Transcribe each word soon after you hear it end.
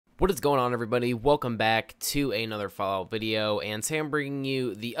What is going on, everybody? Welcome back to another Fallout video, and today I'm bringing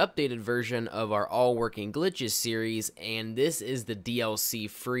you the updated version of our All Working Glitches series, and this is the DLC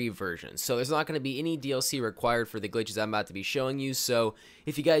free version. So there's not going to be any DLC required for the glitches I'm about to be showing you, so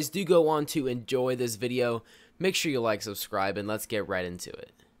if you guys do go on to enjoy this video, make sure you like, subscribe, and let's get right into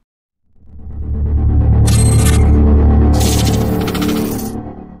it.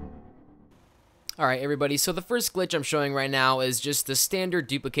 Alright everybody, so the first glitch I'm showing right now is just the standard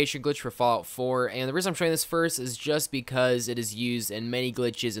duplication glitch for Fallout 4, and the reason I'm showing this first is just because it is used in many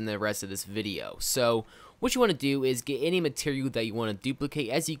glitches in the rest of this video. So what you want to do is get any material that you want to duplicate.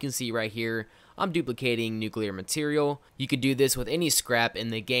 As you can see right here, I'm duplicating nuclear material. You could do this with any scrap in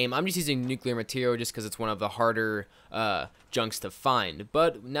the game. I'm just using nuclear material just because it's one of the harder junks to find.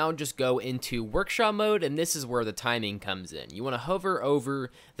 But now just go into workshop mode, and this is where the timing comes in. You want to hover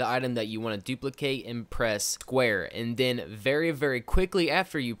over the item that you want to duplicate and press square, and then very quickly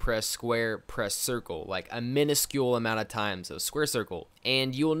after you press square, press circle, like a minuscule amount of times, so square circle.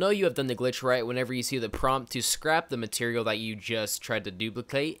 And you will know you have done the glitch right whenever you see the prompt to scrap the material that you just tried to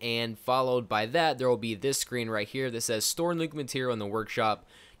duplicate, and followed by that there will be this screen right here that says store nuke material in the workshop.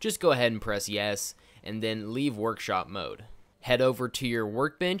 Just go ahead and press yes, and then leave workshop mode. Head over to your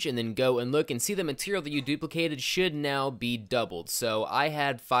workbench and then go and look and see the material that you duplicated should now be doubled. So I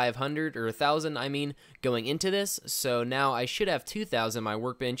had 500 or 1,000 I mean going into this, so now I should have 2,000 on my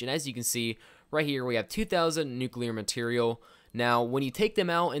workbench, and as you can see right here we have 2,000 nuclear material. Now when you take them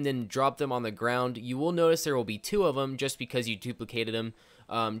out and then drop them on the ground, you will notice there will be two of them just because you duplicated them.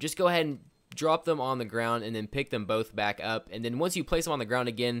 Just go ahead and drop them on the ground and then pick them both back up, and then once you place them on the ground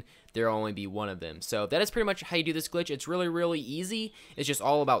again, there will only be one of them. So that is pretty much how you do this glitch. It's really easy. It's just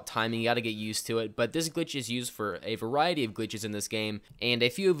all about timing. You got to get used to it, but this glitch is used for a variety of glitches in this game, and a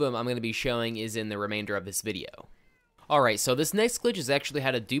few of them I'm going to be showing is in the remainder of this video. Alright, so this next glitch is actually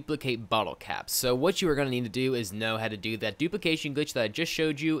how to duplicate bottle caps. So what you are going to need to do is know how to do that duplication glitch that I just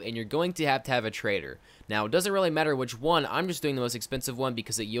showed you, and you're going to have a trader. Now, it doesn't really matter which one. I'm just doing the most expensive one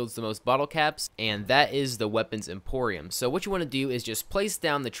because it yields the most bottle caps, and that is the Weapons Emporium. So what you want to do is just place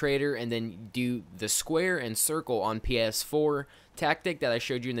down the trader and then do the square and circle on PS4 tactic that I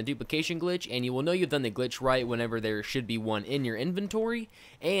showed you in the duplication glitch, and you will know you've done the glitch right whenever there should be one in your inventory,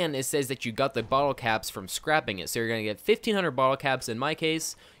 and it says that you got the bottle caps from scrapping it. So you're going to get 1,500 bottle caps in my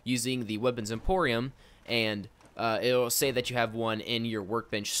case using the Weapons Emporium, and it'll say that you have one in your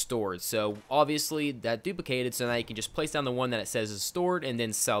workbench stored. So obviously that duplicated, so now you can just place down the one that it says is stored and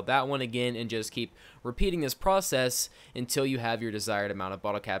then sell that one again, and just keep repeating this process until you have your desired amount of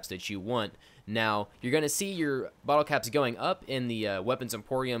bottle caps that you want. Now, you're going to see your bottle caps going up in the Weapons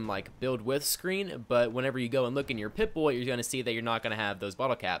Emporium like build with screen, but whenever you go and look in your Pip-Boy, you're going to see that you're not going to have those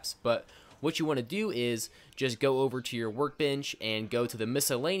bottle caps. But what you want to do is just go over to your workbench and go to the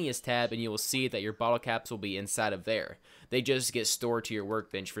miscellaneous tab, and you will see that your bottle caps will be inside of there. They just get stored to your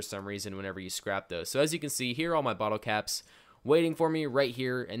workbench for some reason whenever you scrap those. So as you can see, here are all my bottle caps waiting for me right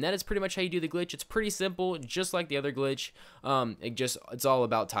here, and that is pretty much how you do the glitch. It's pretty simple, just like the other glitch. It's all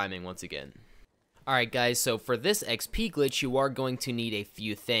about timing once again. Alright guys, so for this XP glitch, you are going to need a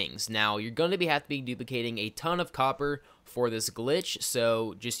few things. Now, you're going to have to be duplicating a ton of copper for this glitch,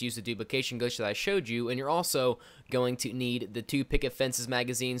 so just use the duplication glitch that I showed you, and you're also going to need the 2 picket fences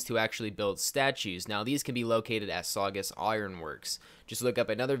magazines to actually build statues. Now, these can be located at Saugus Ironworks. Just look up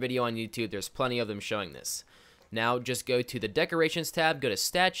another video on YouTube, there's plenty of them showing this. Now just go to the decorations tab, go to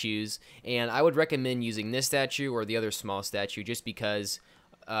statues, and I would recommend using this statue or the other small statue just because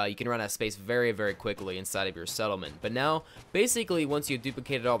you can run out of space very quickly inside of your settlement. But now, basically, once you've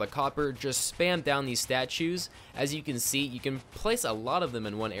duplicated all the copper, just spam down these statues. As you can see, you can place a lot of them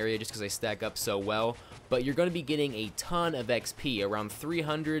in one area just because they stack up so well, but you're going to be getting a ton of XP, around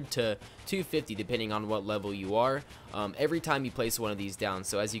 300 to 250 depending on what level you are, every time you place one of these down.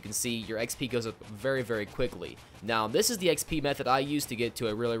 So as you can see, your XP goes up very quickly. Now, this is the XP method I used to get to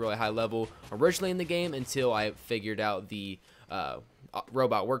a really high level originally in the game until I figured out the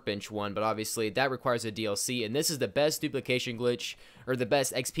robot workbench one, but obviously that requires a DLC, and this is the best duplication glitch, or the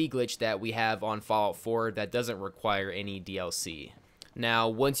best XP glitch that we have on Fallout 4 that doesn't require any DLC. Now,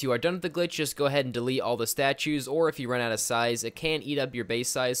 once you are done with the glitch, just go ahead and delete all the statues, or if you run out of size, it can eat up your base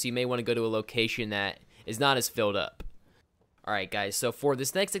size, so you may want to go to a location that is not as filled up. Alright guys, so for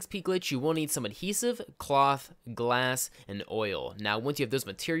this next XP glitch, you will need some adhesive, cloth, glass, and oil. Now, once you have those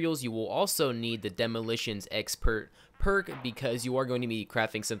materials, you will also need the Demolitions Expert perk because you are going to be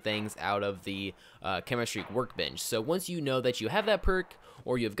crafting some things out of the chemistry workbench. So once you know that you have that perk,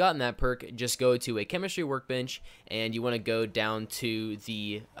 or you've gotten that perk, just go to a chemistry workbench, and you want to go down to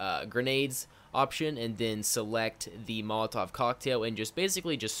the grenades option and then select the Molotov cocktail and just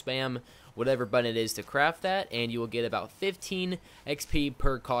basically just spam whatever button it is to craft that, and you will get about 15 XP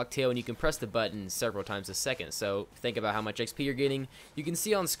per cocktail, and you can press the button several times a second. So think about how much XP you're getting. You can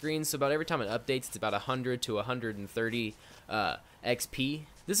see on screen, so about every time it updates, it's about 100 to 130 XP.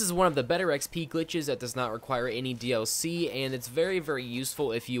 This is one of the better XP glitches that does not require any DLC, and it's very, very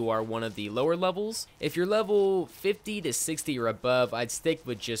useful if you are one of the lower levels. If you're level 50 to 60 or above, I'd stick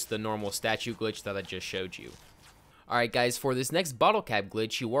with just the normal statue glitch that I just showed you. Alright guys, for this next bottle cap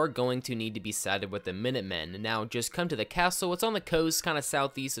glitch, you are going to need to be sided with the Minutemen. Now, just come to the castle. It's on the coast, kind of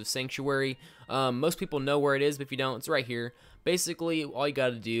southeast of Sanctuary. Most people know where it is, but if you don't, it's right here. Basically, all you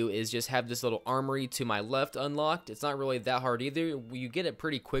gotta do is just have this little armory to my left unlocked. It's not really that hard either. You get it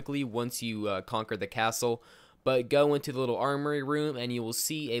pretty quickly once you conquer the castle. But go into the little armory room, and you will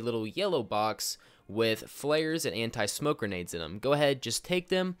see a little yellow box with flares and anti-smoke grenades in them. Go ahead, just take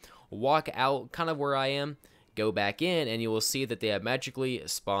them, walk out kind of where I am, go back in, and you will see that they have magically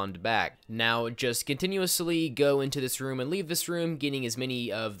spawned back. Now, just continuously go into this room and leave this room, getting as many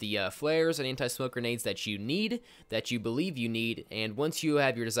of the flares and anti-smoke grenades that you need, that you believe you need, and once you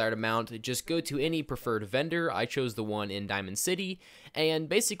have your desired amount, just go to any preferred vendor. I chose the one in Diamond City, and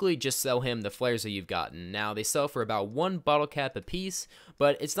basically just sell him the flares that you've gotten. Now, they sell for about 1 bottle cap a piece,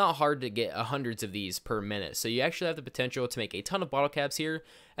 but it's not hard to get hundreds of these per minute, so you actually have the potential to make a ton of bottle caps here.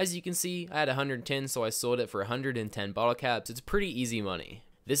 As you can see, I had 110, so I sold it for 110 bottle caps. It's pretty easy money.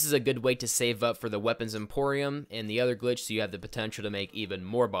 This is a good way to save up for the Weapons Emporium and the other glitch, so you have the potential to make even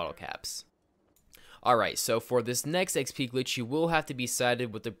more bottle caps. Alright, so for this next XP glitch, you will have to be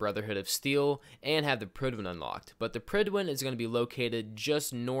sided with the Brotherhood of Steel and have the Prydwen unlocked. But the Prydwen is going to be located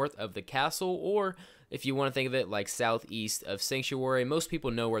just north of the castle, or if you want to think of it like southeast of Sanctuary. Most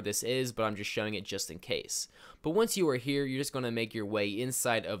people know where this is, but I'm just showing it just in case. But once you are here, you're just going to make your way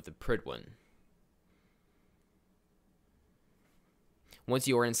inside of the Prydwen. Once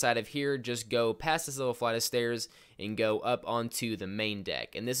you are inside of here, just go past this little flight of stairs and go up onto the main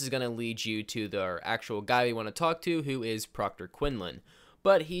deck. And this is going to lead you to the actual guy we want to talk to, who is Proctor Quinlan.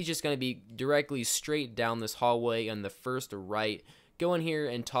 But he's just going to be directly straight down this hallway on the first right. Go in here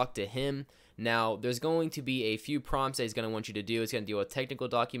and talk to him. Now, there's going to be a few prompts that he's going to want you to do. It's going to deal with technical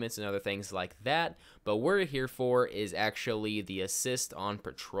documents and other things like that. But what we're here for is actually the assist on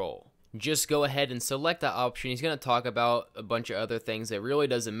patrol. Just go ahead and select that option. He's going to talk about a bunch of other things that really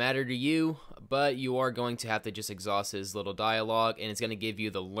doesn't matter to you, but you are going to have to just exhaust his little dialogue, and it's going to give you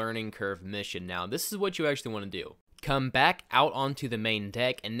the learning curve mission. Now, this is what you actually want to do. Come back out onto the main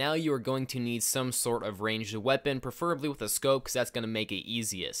deck, and now you are going to need some sort of ranged weapon, preferably with a scope, because that's going to make it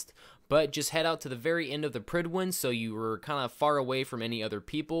easiest. But just head out to the very end of the Prydwen, so you are kind of far away from any other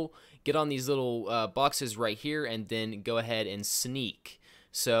people. Get on these little boxes right here, and then go ahead and sneak.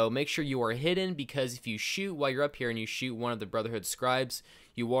 So make sure you are hidden, because if you shoot while you're up here and you shoot one of the Brotherhood scribes,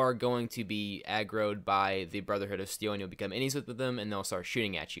 you are going to be aggroed by the Brotherhood of Steel, and you'll become enemies with them, and they'll start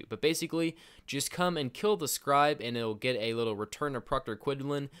shooting at you. But basically, just come and kill the scribe, and it'll get a little Return of Proctor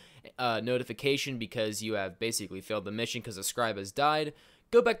Quinlan notification, because you have basically failed the mission because the scribe has died.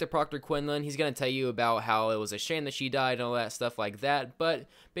 Go back to Proctor Quinlan. He's going to tell you about how it was a shame that she died and all that stuff like that, but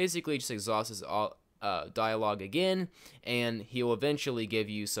basically just exhaust his dialogue again, and he'll eventually give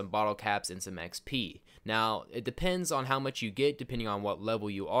you some bottle caps and some XP. Now, it depends on how much you get depending on what level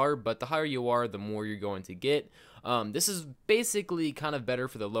you are, but the higher you are, the more you're going to get. This is basically kind of better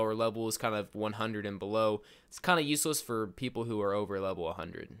for the lower levels, kind of 100 and below. It's kind of useless for people who are over level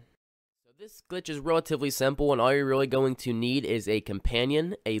 100. This glitch is relatively simple, and all you're really going to need is a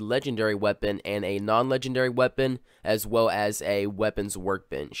companion, a legendary weapon, and a non-legendary weapon, as well as a weapons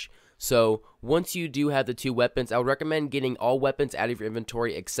workbench. So once you do have the 2 weapons, I would recommend getting all weapons out of your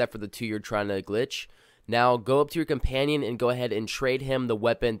inventory except for the 2 you're trying to glitch. Now go up to your companion and go ahead and trade him the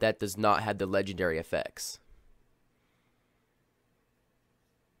weapon that does not have the legendary effects.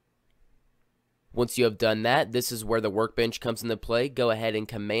 Once you have done that, this is where the workbench comes into play. Go ahead and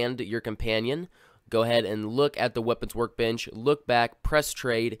command your companion. Go ahead and look at the weapons workbench, look back, press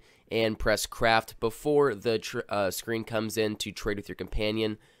trade, and press craft before the screen comes in to trade with your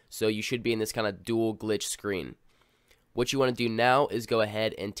companion. So you should be in this kind of dual glitch screen. What you want to do now is go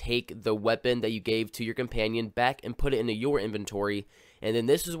ahead and take the weapon that you gave to your companion back and put it into your inventory. And then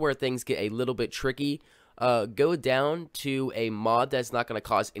this is where things get a little bit tricky. Go down to a mod that's not going to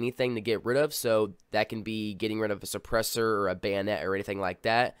cause anything to get rid of, so that can be getting rid of a suppressor or a bayonet or anything like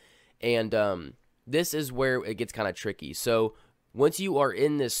that. And this is where it gets kind of tricky. So once you are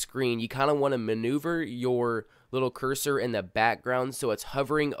in this screen, you kind of want to maneuver your little cursor in the background so it's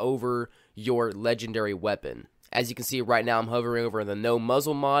hovering over your legendary weapon. As you can see right now, I'm hovering over the no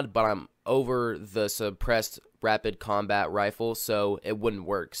muzzle mod, but I'm over the suppressed rapid combat rifle, so it wouldn't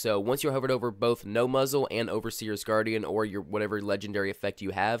work. So once you're hovered over both No Muzzle and Overseer's Guardian, or your whatever legendary effect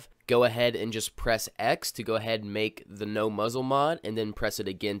you have, go ahead and just press X to go ahead and make the No Muzzle mod, and then press it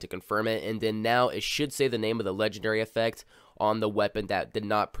again to confirm it, and then now it should say the name of the legendary effect on the weapon that did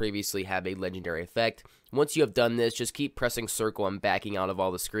not previously have a legendary effect. Once you have done this, just keep pressing circle and backing out of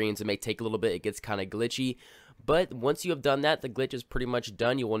all the screens. It may take a little bit, it gets kind of glitchy, but once you have done that, the glitch is pretty much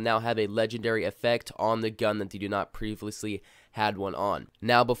done. You will now have a legendary effect on the gun that you do not previously had one on.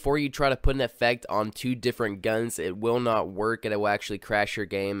 Now, before you try to put an effect on 2 different guns, it will not work and it will actually crash your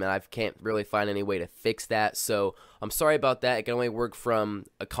game, and I can't really find any way to fix that, so I'm sorry about that. It can only work from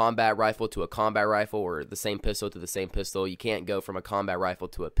a combat rifle to a combat rifle, or the same pistol to the same pistol. You can't go from a combat rifle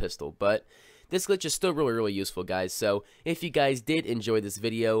to a pistol, but this glitch is still really useful, guys. So if you guys did enjoy this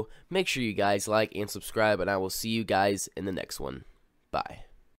video, make sure you guys like and subscribe, and I will see you guys in the next one. Bye.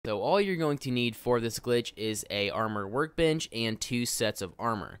 So all you're going to need for this glitch is a armor workbench and 2 sets of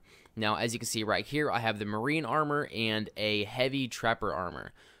armor. Now, as you can see right here, I have the marine armor and a heavy trapper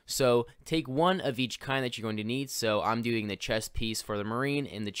armor. So take one of each kind that you're going to need. So I'm doing the chest piece for the marine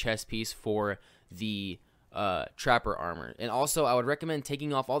and the chest piece for the trapper armor. And also, I would recommend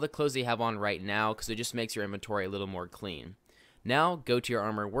taking off all the clothes you have on right now, because it just makes your inventory a little more clean. Now go to your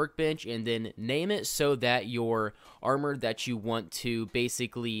armor workbench and then name it so that your armor that you want to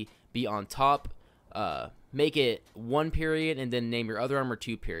basically be on top, make it 1 period, and then name your other armor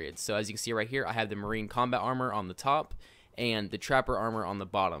 2 periods. So as you can see right here, I have the marine combat armor on the top and the trapper armor on the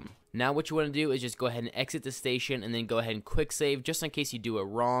bottom. Now what you want to do is just go ahead and exit the station and then go ahead and quick save, just in case you do it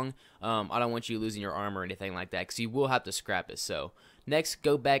wrong. I don't want you losing your armor or anything like that, because you will have to scrap it. So next,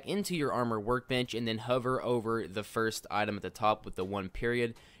 go back into your armor workbench and then hover over the first item at the top with the 1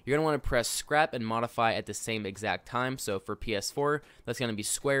 period. You're going to want to press scrap and modify at the same exact time. So for PS4, that's going to be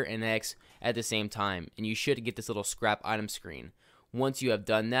square and X at the same time, and you should get this little scrap item screen. Once you have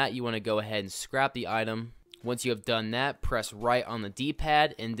done that, you want to go ahead and scrap the item. Once you have done that, press right on the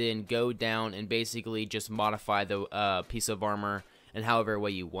D-pad and then go down and basically just modify the piece of armor in however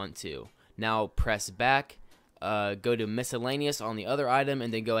way you want to. Now press back, go to miscellaneous on the other item,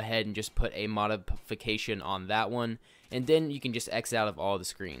 and then go ahead and just put a modification on that one, and then you can just exit out of all the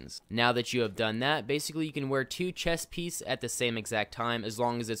screens. Now that you have done that, basically you can wear 2 chest pieces at the same exact time, as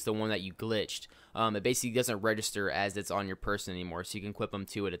long as it's the one that you glitched. It basically doesn't register as it's on your person anymore, so you can equip them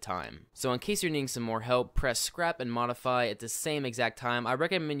 2 at a time. So in case you're needing some more help, press scrap and modify at the same exact time. I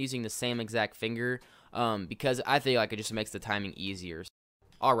recommend using the same exact finger, because I feel like it just makes the timing easier.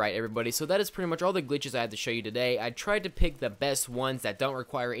 Alright everybody, so that is pretty much all the glitches I had to show you today. I tried to pick the best ones that don't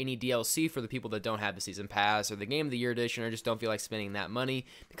require any DLC for the people that don't have the Season Pass or the Game of the Year Edition, or just don't feel like spending that money,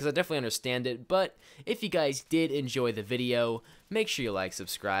 because I definitely understand it. But if you guys did enjoy the video, make sure you like,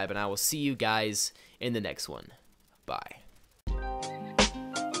 subscribe, and I will see you guys in the next one. Bye.